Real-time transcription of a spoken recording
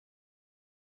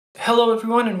Hello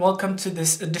everyone and welcome to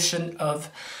this edition of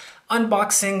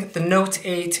unboxing the Note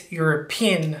 8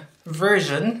 European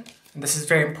version. And this is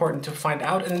very important to find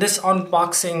out. In this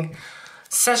unboxing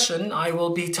session, I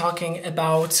will be talking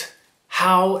about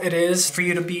how it is for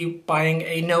you to be buying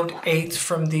a Note 8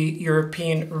 from the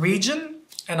European region.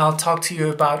 And I'll talk to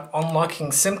you about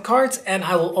unlocking SIM cards, and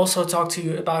I will also talk to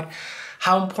you about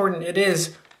how important it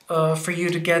is for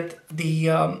you to get the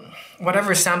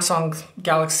whatever Samsung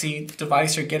Galaxy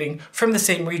device you're getting from the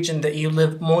same region that you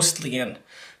live mostly in.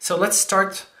 So let's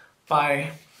start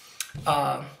by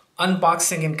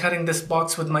unboxing and cutting this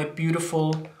box with my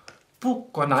beautiful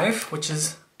Puukko knife, which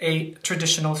is a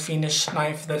traditional Finnish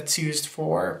knife that's used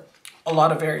for a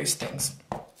lot of various things.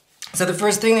 So the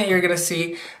first thing that you're going to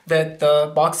see, that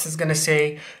the box is going to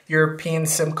say European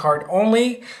SIM card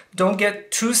only. Don't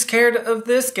get too scared of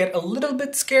this. Get a little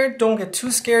bit scared. Don't get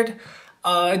too scared.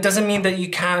 It doesn't mean that you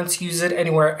can't use it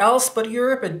anywhere else but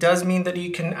Europe. It does mean that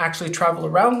you can actually travel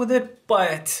around with it,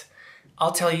 but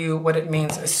I'll tell you what it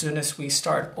means as soon as we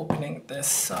start opening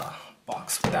this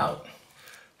box without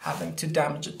having to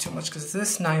damage it too much, because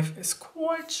this knife is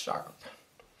quite sharp.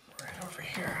 Right over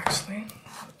here, actually.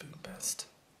 That would be the best.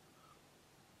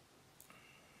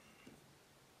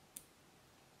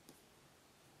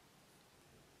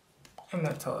 And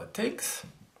that's all it takes.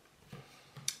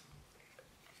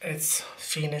 It's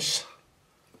Finnish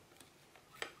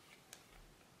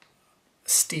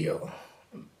steel.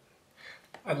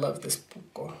 I love this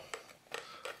Puukko.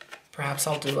 Perhaps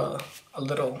I'll do a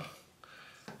little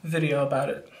video about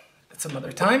it at some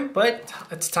other time, but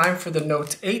it's time for the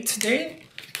Note 8 today.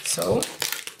 So,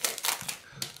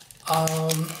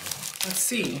 let's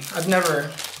see.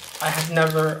 I have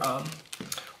never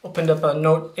opened up a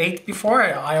Note 8 before.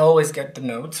 I always get the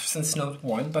Note since Note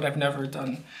 1, but I've never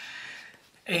done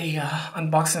a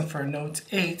unboxing for a Note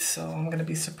 8, so I'm gonna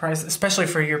be surprised, especially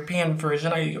for a European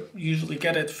version. I usually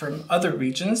get it from other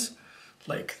regions,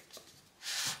 like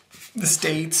the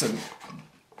States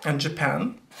and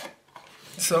Japan.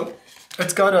 So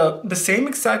it's got the same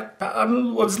exact, I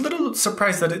was a little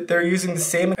surprised that they're using the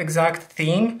same exact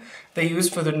theme they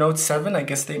used for the Note 7. I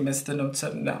guess they missed the Note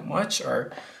 7 that much,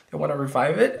 or they want to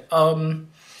revive it.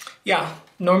 Yeah,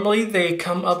 normally they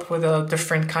come up with a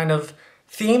different kind of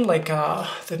theme, like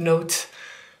the Note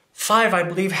 5, I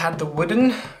believe, had the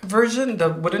wooden version, the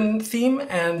wooden theme,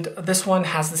 and this one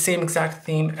has the same exact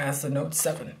theme as the Note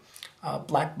 7.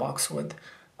 Black box with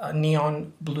a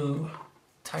neon blue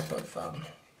type of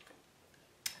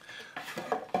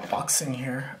boxing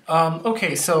here.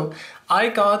 Okay, so I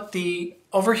got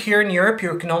over here in Europe,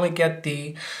 you can only get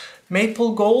the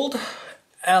maple gold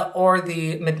or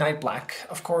the midnight black.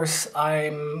 Of course,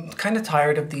 I'm kind of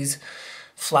tired of these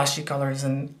flashy colors,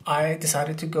 and I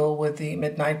decided to go with the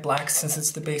midnight black since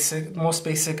it's the most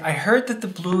basic. I heard that the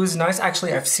blue is nice.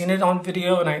 Actually, I've seen it on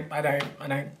video, and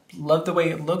I love the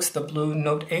way it looks, the blue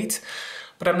Note 8.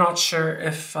 But I'm not sure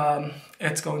if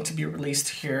it's going to be released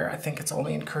here. I think it's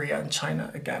only in Korea and China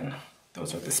again.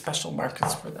 Those are the special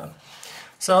markets for them.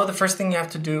 So the first thing you have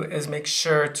to do is make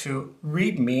sure to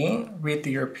read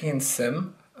the European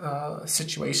SIM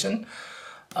situation.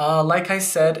 Like I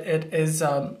said, it is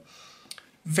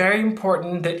very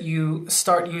important that you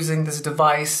start using this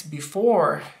device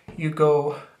before you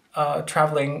go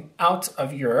traveling out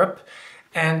of Europe.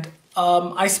 And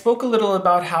I spoke a little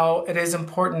about how it is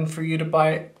important for you to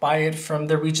buy it from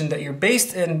the region that you're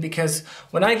based in, because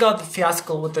when I got the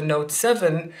fiasco with the Note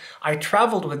 7, I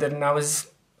traveled with it, and I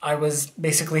was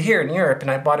basically here in Europe, and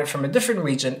I bought it from a different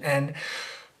region. And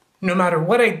no matter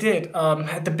what I did,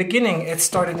 at the beginning it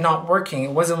started not working.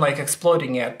 It wasn't like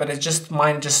exploding yet, but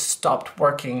mine just stopped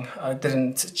working.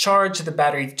 Didn't charge, the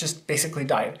battery just basically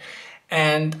died.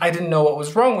 And I didn't know what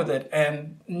was wrong with it,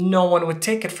 and no one would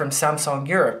take it from Samsung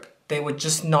Europe. They would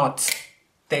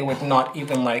not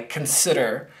even like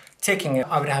consider taking it.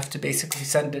 I would have to basically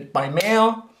send it by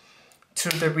mail to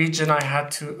the region I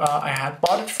had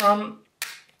bought it from,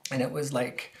 and it was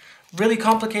like really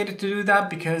complicated to do that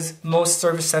because most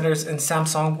service centers in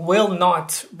Samsung will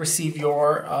not receive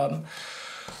your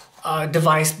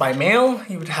device by mail.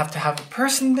 You would have to have a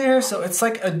person there, so it's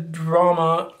like a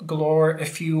drama galore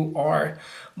if you are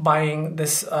buying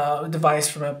this device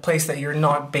from a place that you're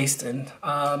not based in.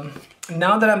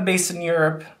 Now that I'm based in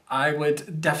Europe, I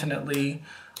would definitely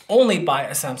only buy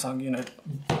a Samsung unit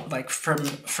like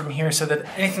from here, so that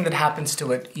anything that happens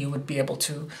to it, you would be able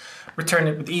to return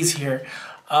it with ease here.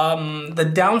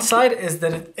 The downside is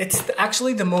that it's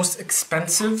actually the most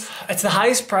expensive. It's the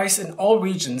highest price in all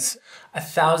regions,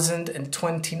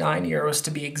 1,029 euros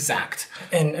to be exact.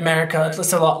 In America,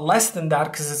 it's a lot less than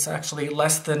that because it's actually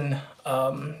less than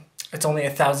it's only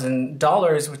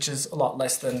 $1,000, which is a lot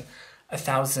less than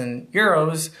 1,000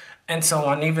 euros, and so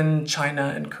on. Even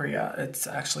China and Korea, it's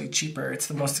actually cheaper. It's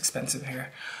the most expensive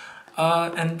here.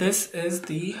 And this is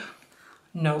the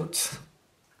Note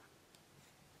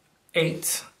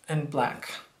 8 in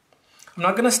black. I'm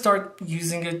not gonna start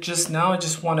using it just now. I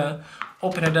just want to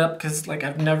open it up because like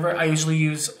I usually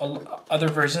use other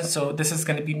versions, so this is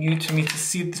gonna be new to me to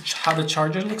see how the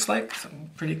charger looks like. So I'm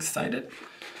pretty excited.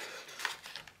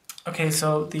 Okay,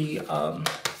 so the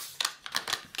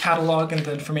catalog and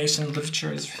the information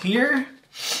literature is here.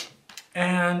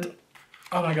 And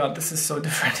oh my god, this is so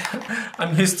different.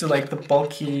 I'm used to like the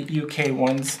bulky UK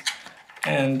ones,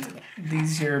 and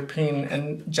these European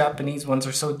and Japanese ones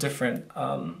are so different.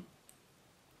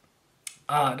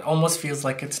 It almost feels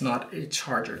like it's not a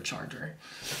charger.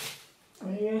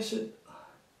 Maybe I should...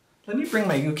 Let me bring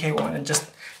my UK one and just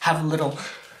have a little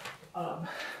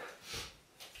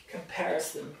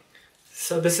comparison.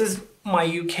 So this is my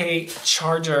UK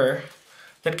charger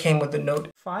that came with the Note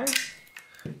 5.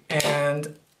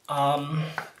 And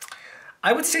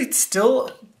I would say it's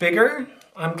still bigger.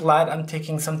 I'm glad I'm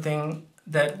taking something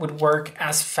that would work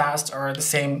as fast or the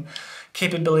same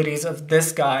capabilities of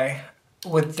this guy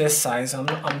with this size.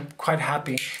 I'm quite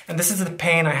happy. And this is the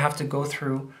pain I have to go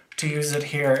through to use it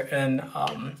here in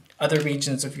other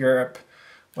regions of Europe.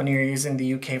 When you're using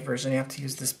the UK version, you have to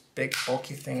use this big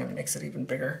bulky thing, and it makes it even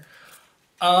bigger.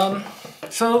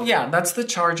 So yeah, that's the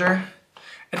charger.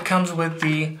 It comes with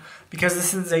because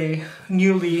this is a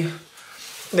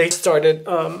they started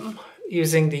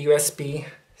using the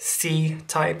USB-C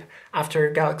type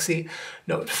after Galaxy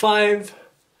Note 5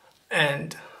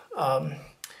 and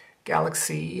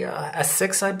Galaxy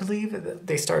S6, I believe.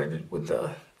 They started with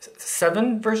the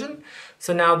 7 version.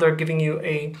 So now they're giving you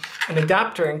an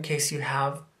adapter in case you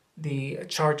have the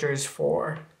chargers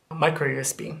for micro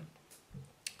USB.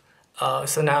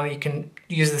 So now you can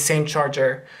use the same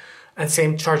charger and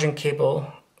same charging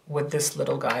cable with this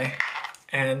little guy.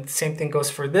 And same thing goes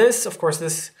for this. Of course,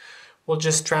 this will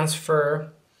just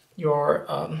transfer your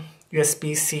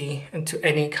USB-C into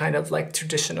any kind of like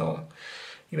traditional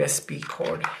USB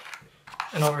cord.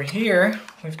 And over here,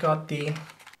 we've got the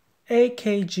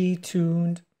AKG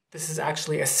tuned. This is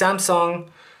actually a Samsung,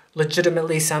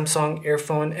 legitimately Samsung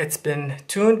earphone. It's been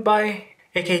tuned by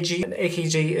AKG. And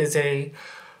AKG is a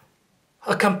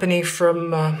company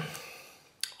from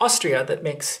Austria that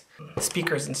makes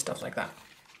speakers and stuff like that.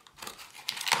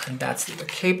 And that's the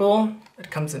cable. It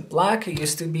comes in black. It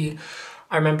used to be,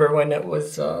 I remember when it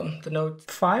was the Note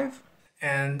 5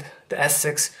 and the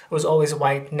S6 was always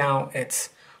white. Now it's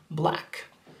black.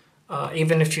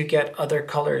 Even if you get other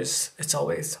colors, it's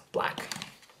always black.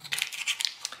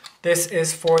 This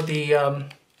is for the,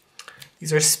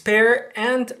 these are spare,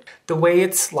 and the way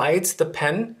it slides, the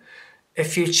pen,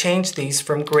 if you change these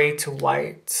from gray to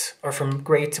white or from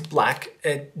gray to black,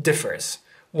 it differs.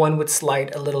 One would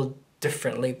slide a little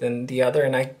differently than the other,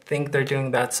 and I think they're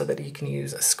doing that so that you can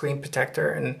use a screen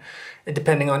protector, and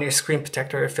depending on your screen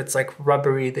protector, if it's like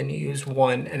rubbery, then you use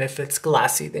one, and if it's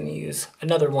glassy, then you use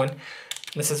another one.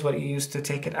 This is what you use to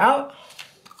take it out.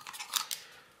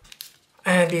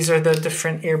 And these are the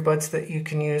different earbuds that you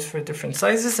can use for different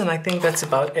sizes, and I think that's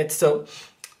about it. So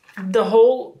the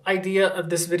whole idea of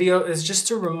this video is just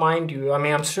to remind you, I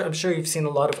mean, I'm sure you've seen a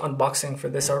lot of unboxing for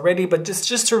this already, but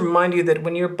just to remind you that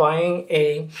when you're buying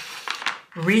a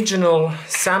regional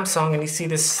Samsung and you see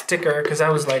this sticker, because I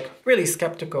was like really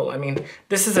skeptical. I mean,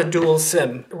 this is a dual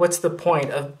SIM. What's the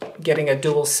point of getting a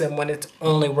dual SIM when it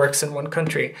only works in one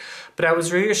country? But I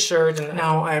was reassured, and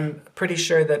now I'm pretty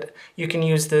sure that you can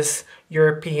use this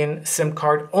European SIM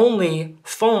card only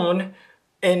phone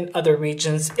in other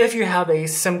regions if you have a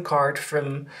SIM card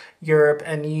from Europe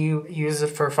and you use it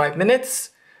for 5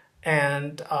 minutes.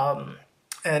 And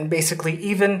basically,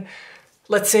 even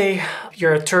let's say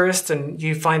you're a tourist and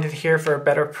you find it here for a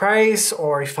better price,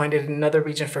 or you find it in another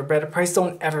region for a better price,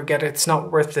 don't ever get it. It's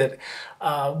not worth it.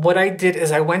 What I did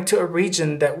is I went to a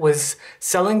region that was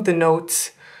selling the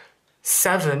Note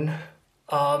 7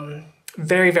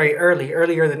 very, very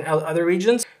earlier than other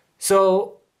regions.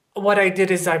 So what I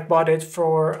did is I bought it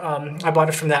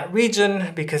from that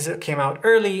region because it came out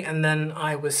early, and then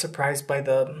I was surprised by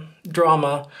the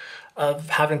drama of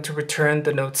having to return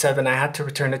the Note 7. I had to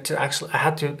return it to, I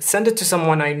had to send it to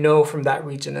someone I know from that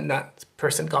region, and that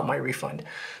person got my refund.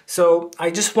 So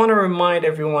I just want to remind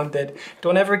everyone that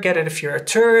don't ever get it if you're a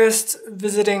tourist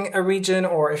visiting a region,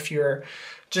 or if you're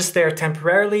just there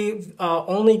temporarily.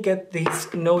 Only get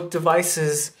these Note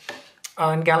devices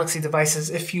and Galaxy devices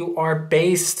if you are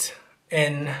based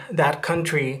in that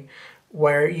country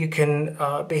where you can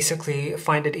basically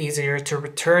find it easier to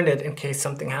return it in case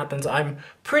something happens. I'm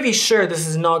pretty sure this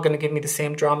is not going to give me the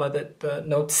same drama that the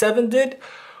Note 7 did,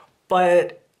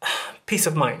 but peace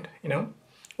of mind, you know?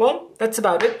 Well, that's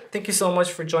about it. Thank you so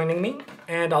much for joining me,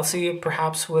 and I'll see you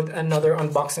perhaps with another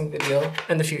unboxing video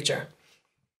in the future.